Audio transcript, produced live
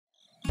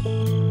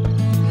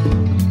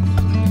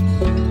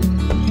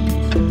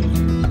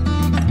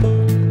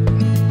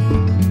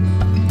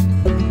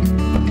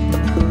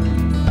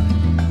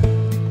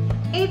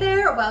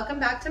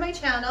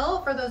channel.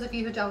 For those of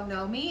you who don't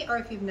know me, or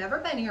if you've never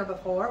been here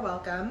before,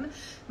 welcome.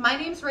 My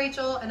name's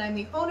Rachel and I'm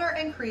the owner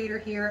and creator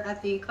here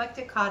at the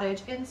Eclectic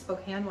Cottage in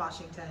Spokane,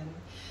 Washington.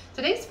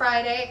 Today's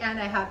Friday and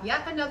I have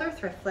yet another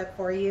thrift flip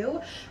for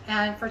you.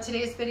 And for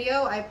today's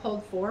video, I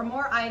pulled 4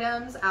 more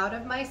items out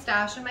of my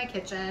stash in my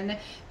kitchen.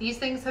 These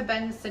things have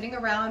been sitting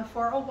around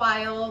for a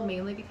while,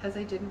 mainly because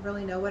I didn't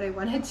really know what I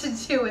wanted to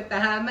do with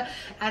them.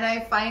 And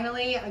I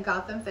finally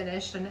got them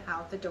finished and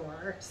out the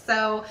door.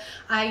 So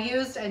I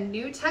used a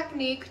new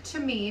technique to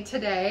me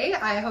today.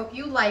 I hope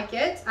you like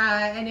it.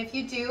 And if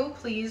you do,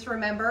 please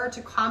remember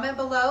to comment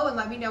below and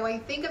let me know what you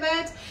think of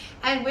it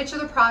and which of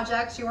the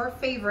projects your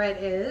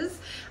favorite is.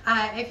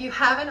 If you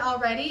haven't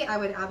already, I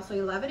would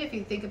absolutely love it if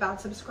you think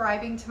about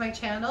subscribing to my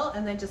channel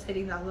and then just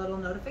hitting that little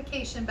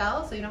notification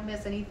bell so you don't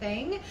miss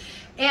anything.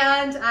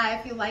 And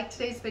if you like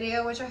today's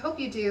video, which I hope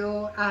you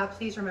do,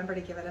 please remember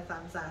to give it a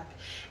thumbs up.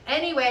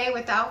 Anyway,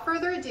 without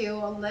further ado,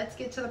 let's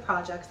get to the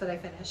projects that I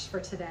finished for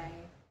today.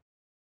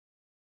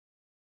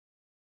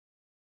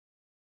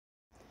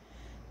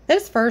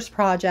 This first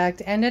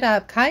project ended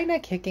up kind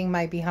of kicking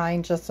my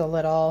behind just a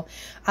little.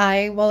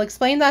 I will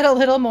explain that a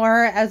little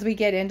more as we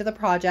get into the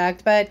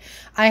project, but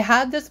I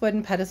had this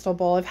wooden pedestal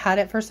bowl. I've had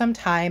it for some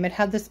time. It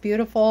had this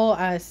beautiful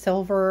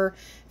silver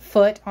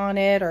foot on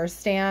it, or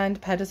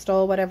stand,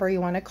 pedestal, whatever you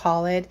want to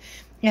call it.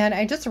 And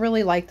I just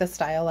really like the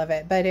style of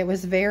it, but it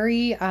was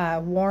very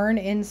worn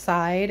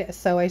inside.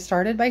 So I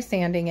started by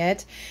sanding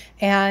it,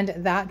 and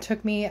that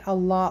took me a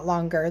lot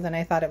longer than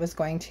I thought it was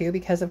going to,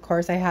 because of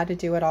course I had to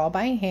do it all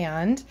by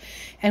hand.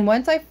 And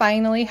once I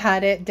finally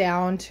had it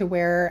down to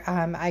where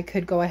I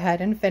could go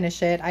ahead and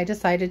finish it, I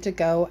decided to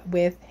go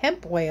with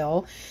hemp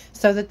oil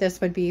so that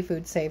this would be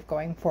food safe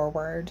going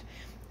forward.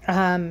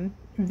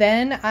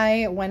 Then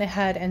I went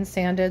ahead and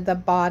sanded the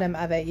bottom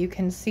of it. You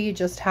can see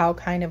just how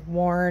kind of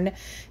worn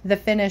the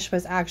finish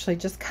was actually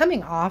just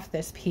coming off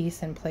this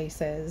piece in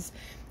places.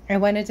 I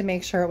wanted to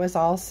make sure it was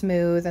all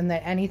smooth and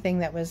that anything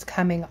that was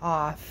coming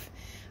off,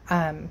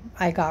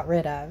 I got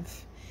rid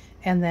of.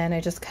 And then I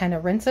just kind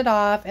of rinse it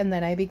off, and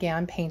then I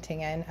began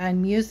painting it.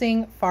 I'm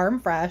using Farm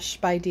Fresh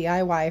by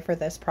DIY for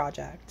this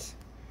project.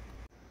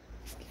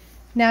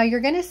 Now you're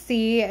going to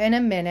see in a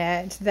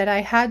minute that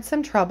I had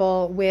some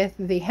trouble with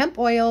the hemp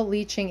oil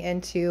leaching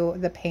into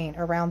the paint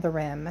around the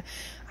rim.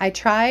 I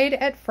tried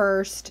at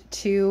first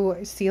to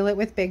seal it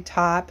with Big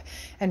Top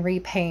and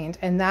repaint,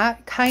 and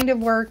that kind of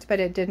worked, but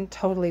it didn't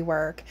totally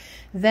work.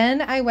 Then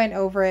I went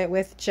over it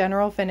with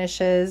General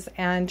Finishes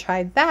and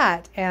tried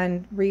that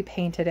and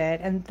repainted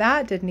it, and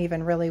that didn't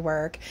even really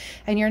work.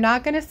 And you're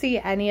not going to see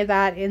any of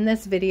that in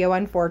this video,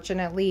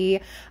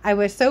 unfortunately. I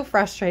was so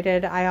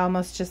frustrated, I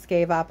almost just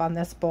gave up on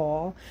this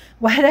bowl.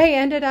 What I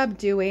ended up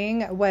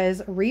doing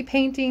was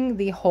repainting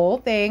the whole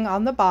thing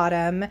on the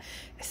bottom,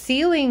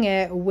 sealing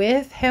it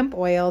with hemp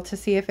oil to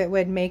see if it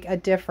would make a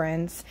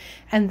difference,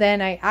 and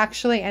then I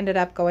actually ended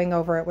up going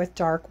over it with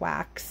dark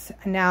wax.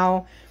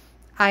 Now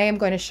I am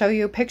going to show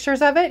you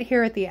pictures of it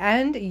here at the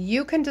end.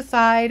 You can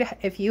decide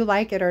if you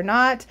like it or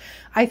not.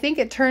 I think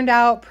it turned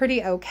out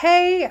pretty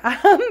okay,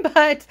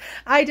 but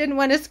I didn't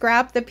want to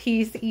scrap the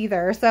piece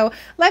either. So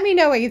let me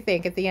know what you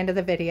think at the end of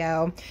the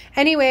video.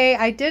 Anyway,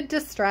 I did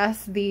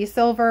distress the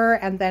silver,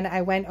 and then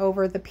I went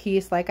over the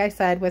piece, like I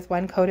said, with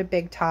 1 coat of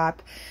Big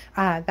Top.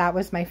 That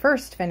was my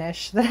first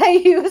finish that I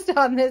used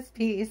on this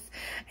piece,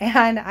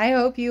 and I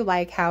hope you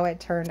like how it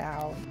turned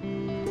out.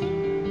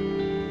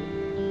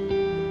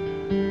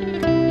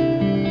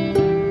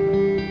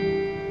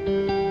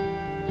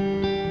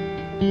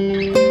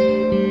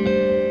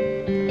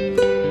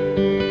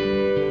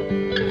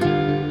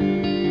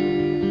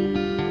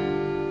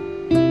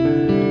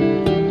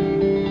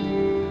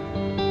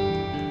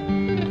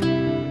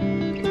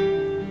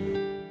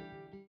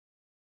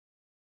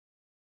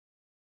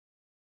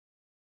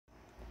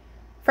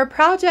 For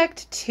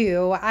project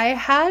 2, I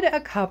had a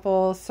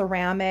couple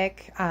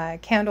ceramic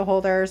candle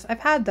holders. I've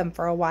had them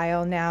for a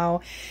while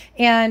now,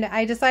 and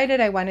I decided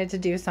I wanted to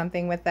do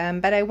something with them,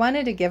 but I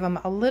wanted to give them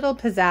a little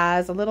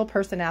pizzazz, a little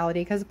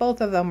personality, because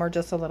both of them were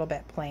just a little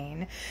bit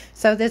plain.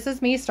 So this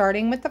is me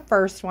starting with the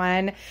first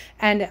one,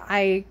 and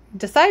I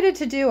decided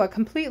to do a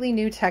completely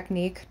new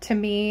technique to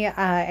me.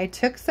 I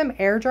took some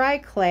air dry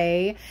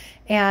clay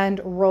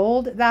and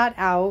rolled that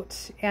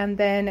out, and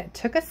then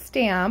took a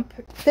stamp.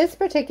 This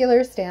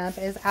particular stamp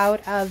is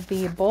out of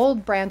the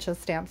Bold Branches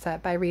stamp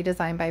set by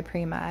Redesign by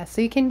Prima.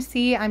 So you can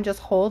see I'm just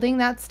holding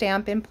that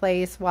stamp in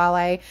place while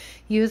I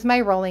use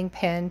my rolling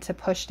pin to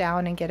push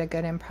down and get a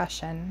good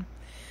impression.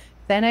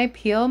 Then I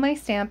peel my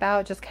stamp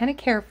out just kind of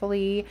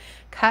carefully,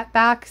 cut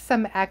back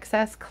some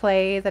excess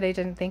clay that I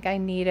didn't think I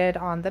needed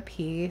on the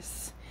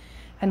piece.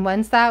 And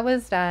once that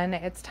was done,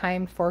 it's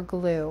time for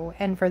glue.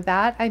 And for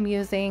that, I'm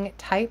using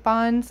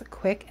Titebond's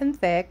Quick and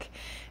Thick.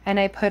 And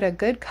I put a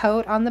good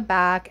coat on the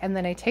back, and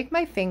then I take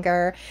my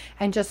finger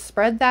and just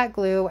spread that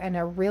glue in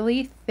a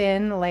really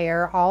thin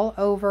layer all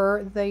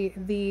over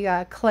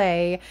the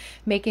clay,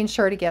 making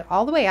sure to get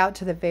all the way out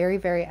to the very,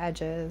 very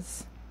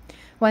edges.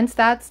 Once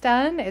that's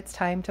done, it's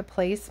time to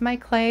place my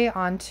clay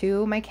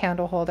onto my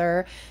candle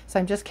holder. So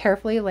I'm just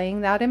carefully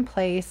laying that in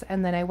place,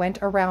 and then I went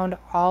around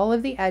all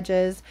of the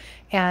edges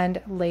and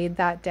laid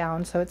that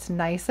down so it's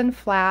nice and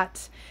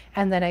flat.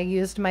 And then I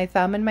used my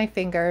thumb and my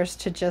fingers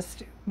to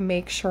just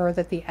make sure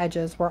that the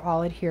edges were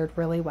all adhered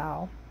really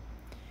well.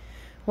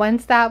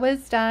 Once that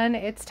was done,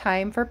 it's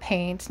time for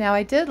paint. Now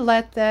I did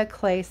let the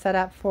clay set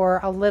up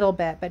for a little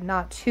bit, but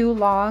not too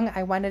long.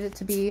 I wanted it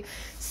to be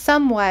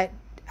somewhat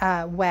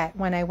wet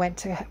when I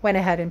went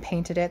ahead and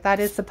painted it.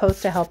 That is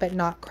supposed to help it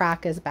not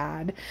crack as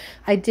bad.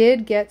 I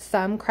did get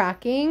some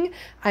cracking.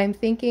 I'm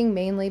thinking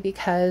mainly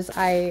because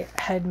I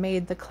had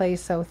made the clay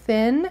so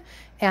thin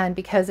and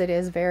because it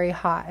is very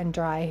hot and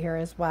dry here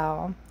as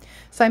well.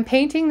 So I'm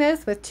painting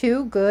this with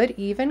 2 good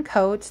even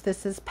coats.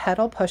 This is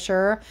Petal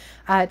Pusher.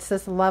 It's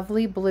this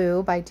lovely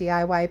blue by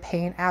DIY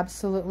Paint.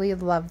 Absolutely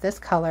love this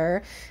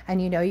color.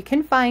 And you know you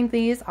can find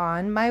these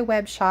on my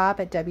web shop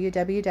at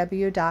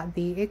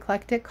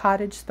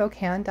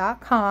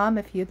www.theeclecticcottagespokane.com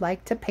if you'd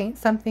like to paint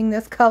something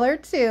this color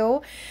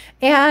too.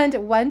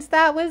 And once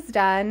that was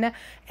done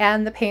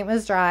and the paint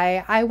was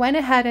dry, I went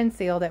ahead and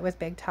sealed it with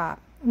Big Top.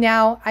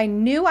 Now I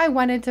knew I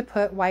wanted to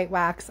put white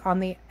wax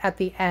on at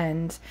the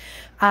end.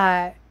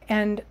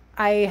 And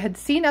I had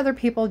seen other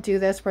people do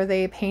this where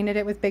they painted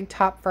it with Big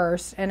Top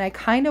first, and I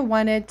kind of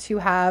wanted to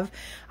have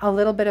a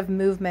little bit of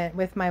movement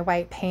with my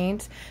white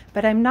paint,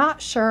 but I'm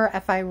not sure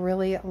if I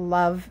really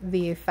love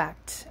the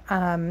effect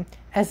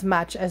as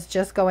much as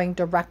just going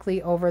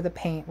directly over the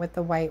paint with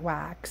the white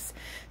wax.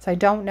 So I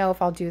don't know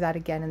if I'll do that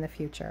again in the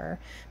future.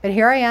 But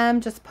here I am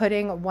just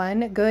putting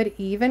 1 good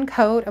even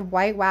coat of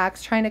white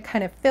wax, trying to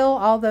kind of fill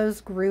all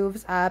those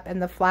grooves up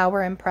and the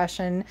flower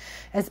impression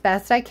as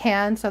best I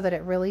can so that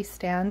it really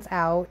stands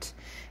out.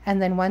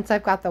 And then once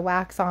I've got the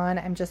wax on,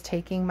 I'm just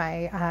taking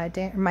my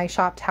my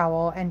shop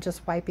towel and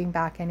just wiping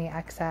back any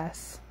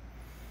excess.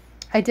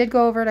 I did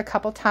go over it a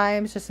couple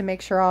times just to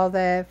make sure all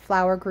the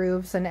flower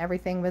grooves and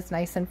everything was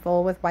nice and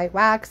full with white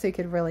wax so you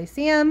could really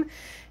see them.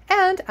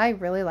 And I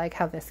really like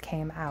how this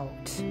came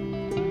out.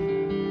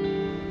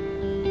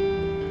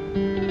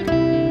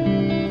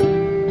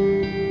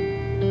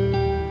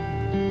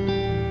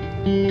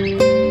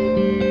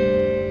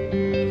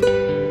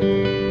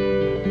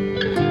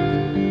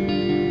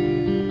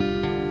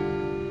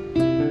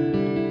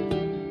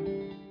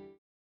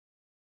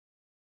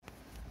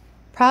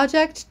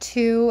 Project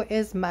 2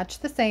 is much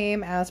the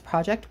same as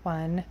Project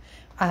 1.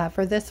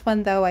 For this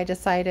one though, I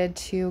decided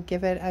to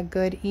give it a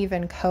good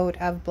even coat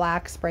of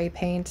black spray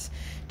paint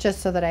just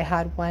so that I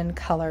had 1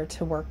 color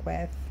to work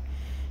with.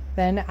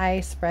 Then I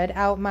spread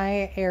out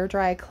my air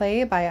dry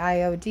clay by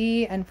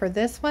IOD, and for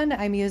this one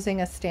I'm using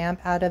a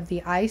stamp out of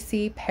the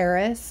IC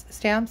Paris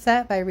stamp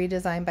set by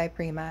Redesign by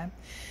Prima.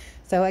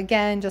 So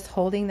again, just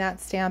holding that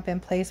stamp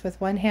in place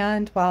with one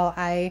hand while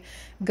I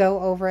go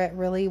over it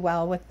really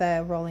well with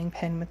the rolling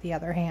pin with the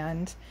other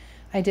hand.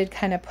 I did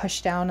kind of push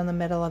down in the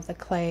middle of the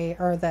clay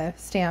or the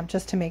stamp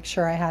just to make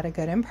sure I had a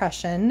good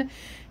impression.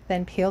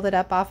 Then peeled it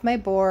up off my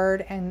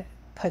board and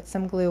put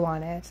some glue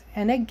on it.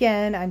 And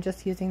again, I'm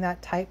just using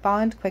that tight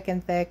bond quick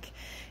and thick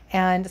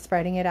and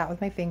spreading it out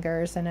with my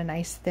fingers in a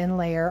nice thin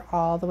layer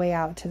all the way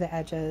out to the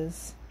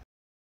edges.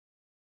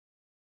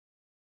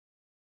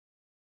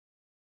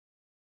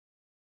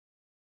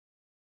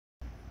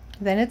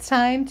 Then it's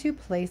time to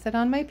place it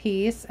on my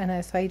piece,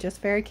 and so I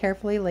just very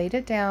carefully laid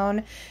it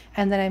down,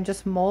 and then I'm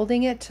just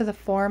molding it to the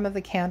form of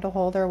the candle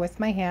holder with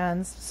my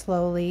hands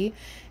slowly.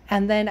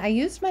 And then I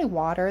used my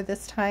water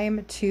this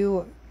time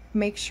to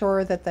make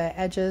sure that the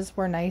edges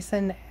were nice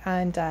and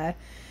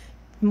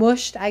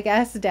mushed, I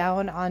guess,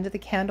 down onto the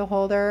candle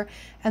holder,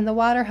 and the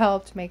water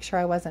helped make sure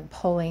I wasn't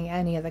pulling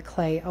any of the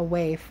clay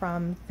away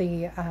from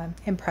the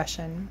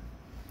impression.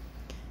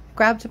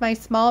 Grabbed my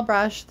small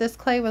brush. This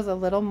clay was a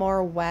little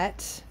more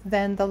wet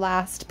than the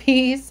last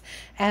piece,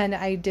 and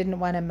I didn't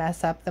want to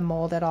mess up the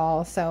mold at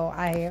all, so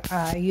I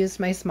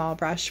used my small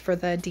brush for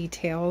the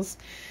details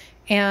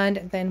and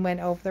then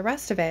went over the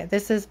rest of it.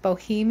 This is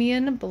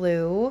Bohemian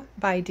Blue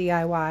by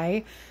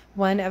DIY,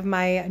 one of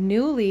my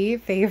newly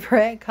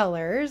favorite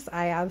colors.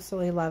 I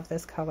absolutely love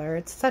this color.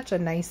 It's such a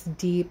nice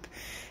deep,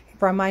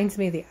 it reminds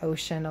me of the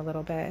ocean a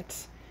little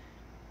bit.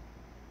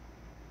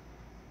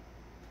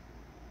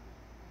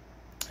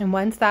 And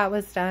once that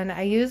was done,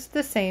 I used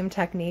the same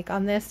technique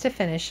on this to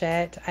finish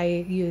it.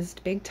 I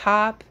used Big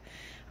Top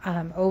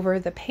over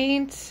the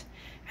paint,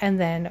 and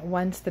then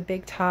once the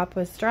Big Top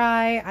was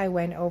dry, I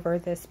went over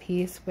this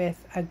piece with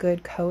a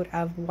good coat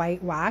of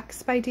white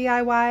wax by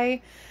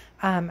DIY.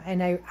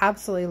 And I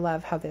absolutely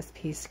love how this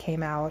piece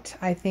came out.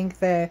 I think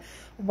the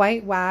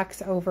white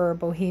wax over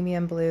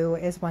Bohemian Blue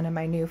is one of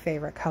my new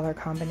favorite color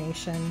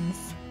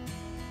combinations.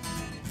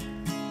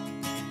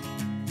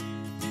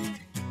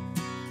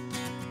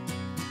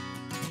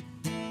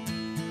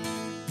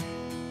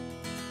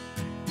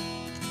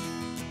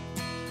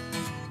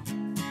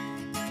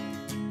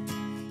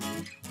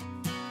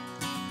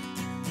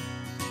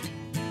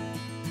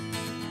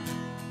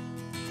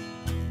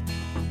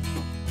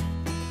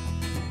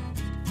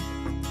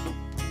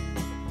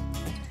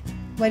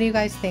 What do you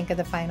guys think of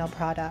the final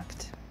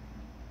product?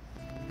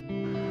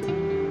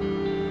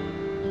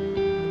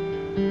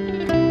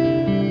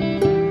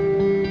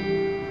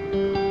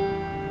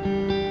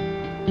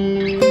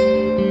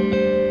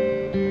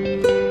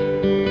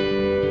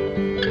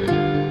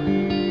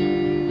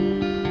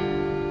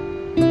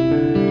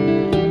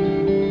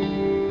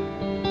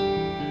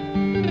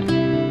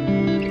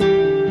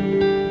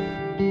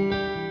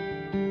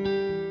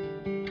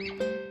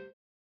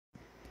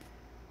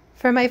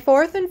 For my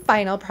fourth and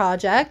final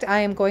project, I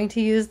am going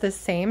to use the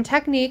same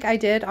technique I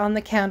did on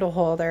the candle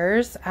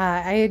holders.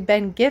 I had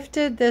been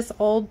gifted this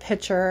old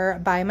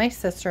pitcher by my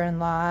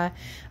sister-in-law.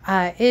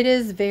 It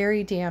is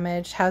very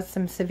damaged, has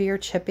some severe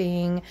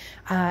chipping,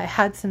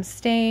 had some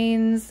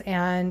stains,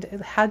 and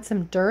it had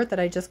some dirt that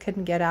I just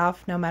couldn't get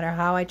off no matter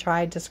how I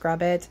tried to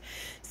scrub it.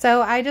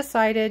 So I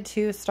decided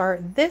to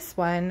start this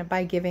one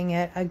by giving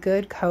it a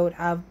good coat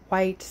of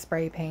white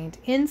spray paint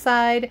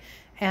inside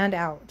and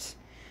out.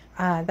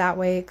 That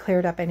way it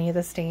cleared up any of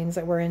the stains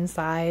that were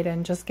inside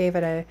and just gave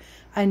it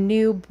a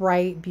new,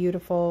 bright,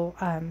 beautiful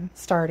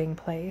starting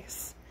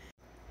place.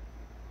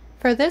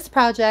 For this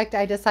project,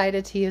 I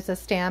decided to use a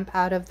stamp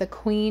out of the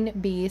Queen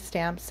Bee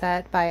stamp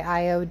set by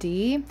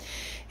IOD.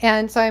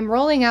 And so I'm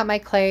rolling out my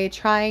clay,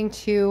 trying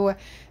to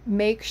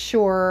make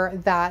sure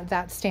that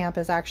that stamp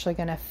is actually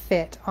going to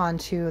fit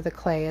onto the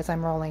clay as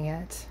I'm rolling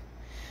it.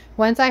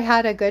 Once I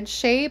had a good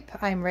shape,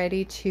 I'm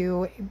ready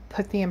to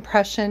put the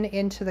impression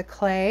into the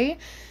clay.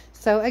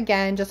 So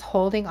again, just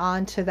holding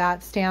on to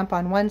that stamp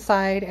on one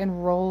side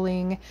and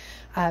rolling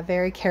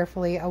very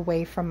carefully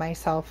away from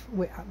myself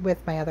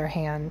with my other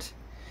hand.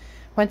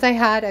 Once I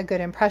had a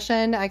good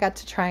impression, I got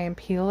to try and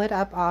peel it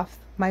up off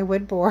my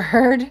wood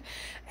board.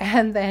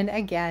 And then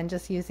again,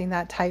 just using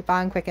that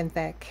Titebond Quick and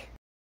Thick.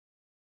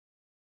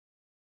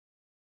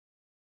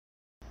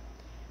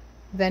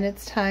 Then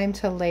it's time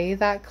to lay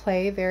that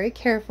clay very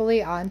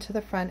carefully onto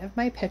the front of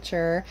my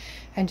pitcher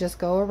and just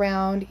go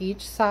around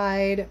each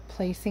side,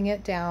 placing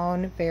it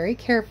down very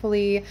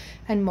carefully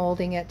and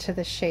molding it to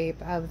the shape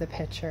of the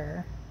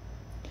pitcher.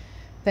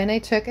 Then I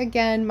took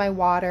again my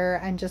water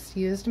and just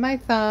used my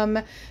thumb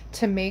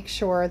to make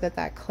sure that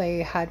that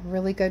clay had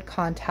really good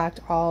contact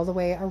all the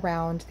way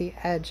around the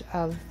edge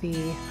of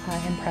the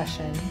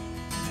impression.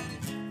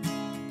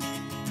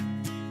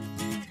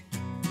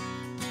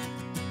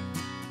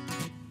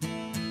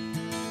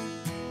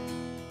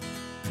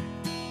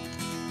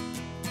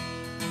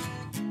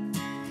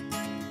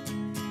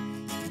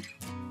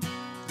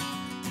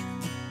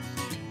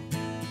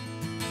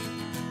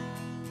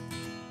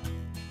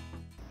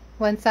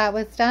 Once that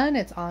was done,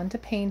 it's on to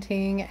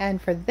painting,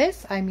 and for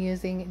this I'm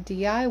using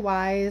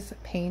DIY's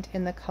paint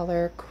in the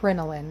color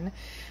Crinoline.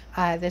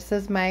 This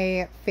is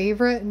my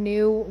favorite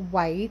new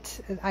white.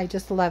 I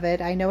just love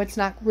it. I know it's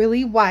not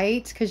really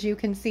white because you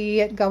can see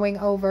it going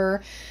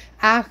over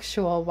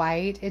actual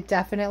white. It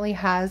definitely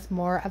has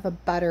more of a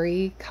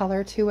buttery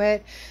color to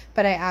it,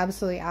 but I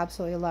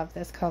absolutely love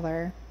this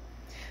color.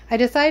 I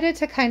decided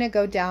to kind of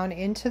go down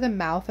into the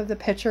mouth of the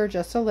pitcher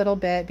just a little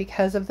bit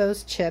because of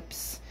those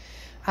chips.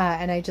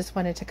 And I just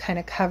wanted to kind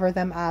of cover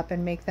them up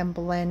and make them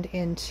blend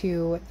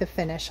into the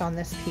finish on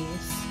this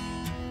piece.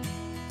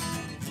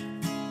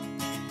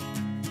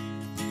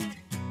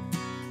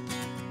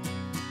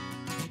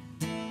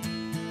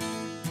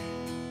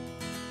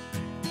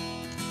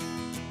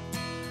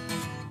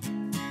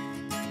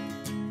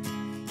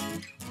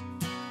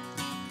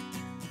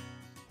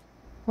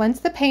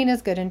 Once the paint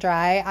is good and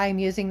dry, I'm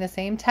using the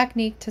same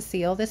technique to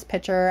seal this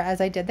pitcher as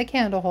I did the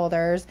candle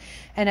holders,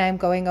 and I'm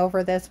going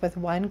over this with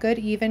one good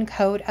even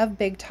coat of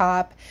Big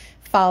Top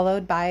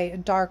followed by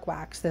dark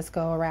wax this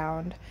go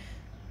around.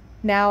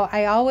 Now,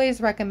 I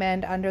always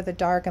recommend under the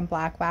dark and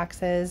black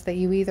waxes that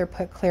you either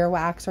put clear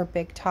wax or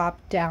Big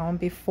Top down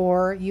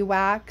before you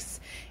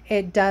wax.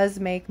 It does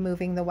make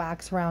moving the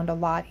wax around a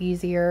lot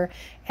easier,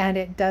 and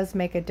it does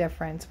make a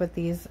difference with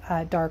these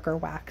darker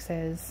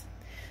waxes.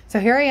 So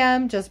here I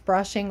am just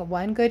brushing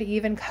one good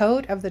even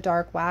coat of the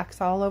dark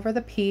wax all over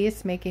the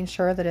piece, making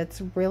sure that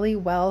it's really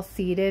well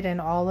seated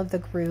in all of the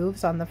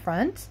grooves on the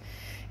front.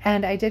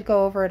 And I did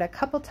go over it a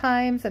couple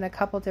times in a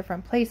couple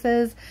different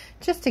places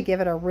just to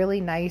give it a really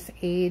nice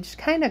aged,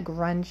 kind of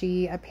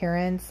grungy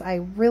appearance.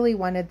 I really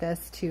wanted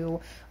this to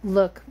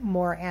look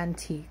more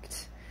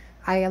antiqued.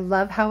 I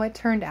love how it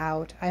turned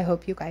out. I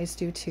hope you guys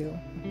do too.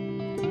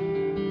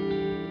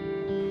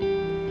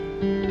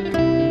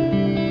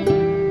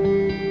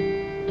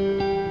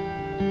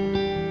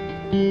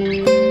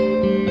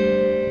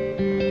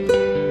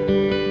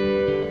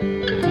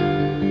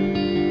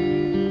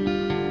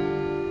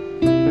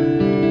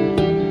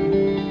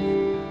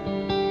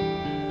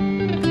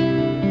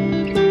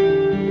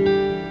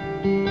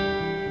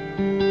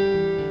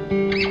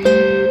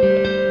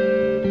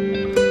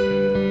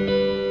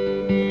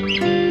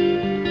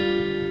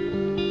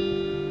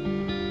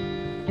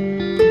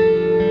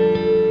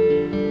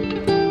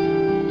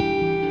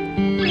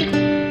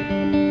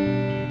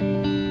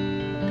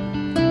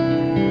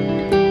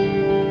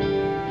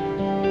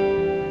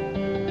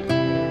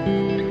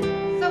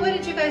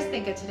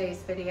 think of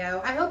today's video.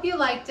 I hope you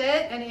liked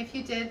it, and if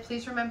you did,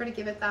 please remember to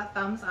give it that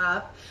thumbs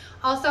up.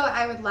 Also,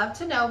 I would love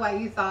to know what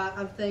you thought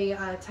of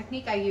the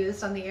technique I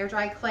used on the air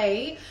dry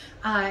clay.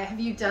 Have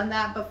you done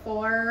that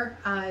before?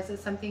 Is it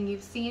something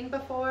you've seen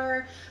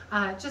before?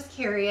 Just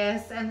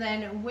curious. And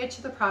then which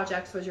of the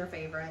projects was your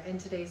favorite in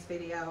today's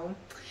video?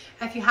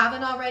 If you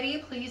haven't already,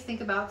 please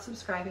think about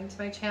subscribing to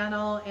my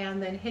channel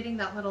and then hitting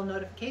that little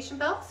notification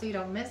bell so you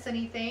don't miss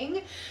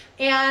anything.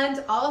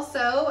 And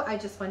also, I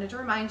just wanted to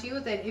remind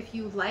you that if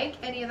you like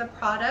any of the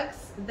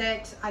products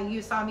that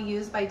you saw me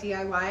use by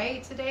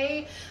DIY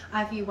today,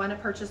 if you want to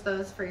purchase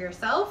those for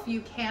yourself,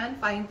 you can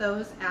find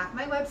those at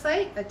my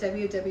website at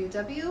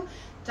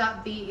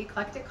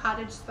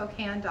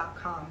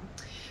www.theeclecticcottagespokane.com.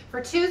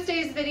 For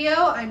Tuesday's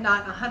video, I'm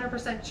not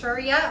 100% sure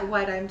yet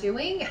what I'm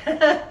doing.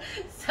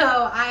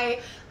 So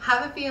I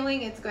have a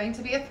feeling it's going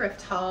to be a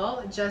thrift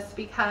haul, just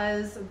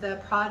because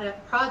the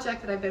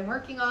project that I've been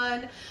working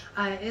on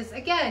is,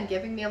 again,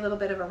 giving me a little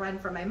bit of a run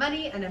for my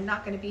money, and I'm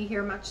not going to be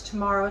here much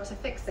tomorrow to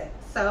fix it.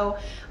 So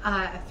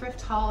a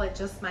thrift haul it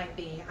just might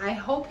be. I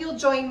hope you'll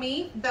join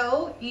me,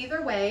 though,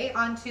 either way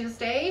on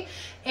Tuesday.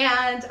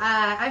 And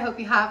I hope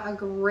you have a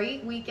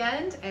great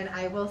weekend, and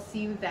I will see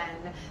you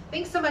then.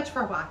 Thanks so much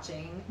for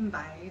watching.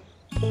 Bye.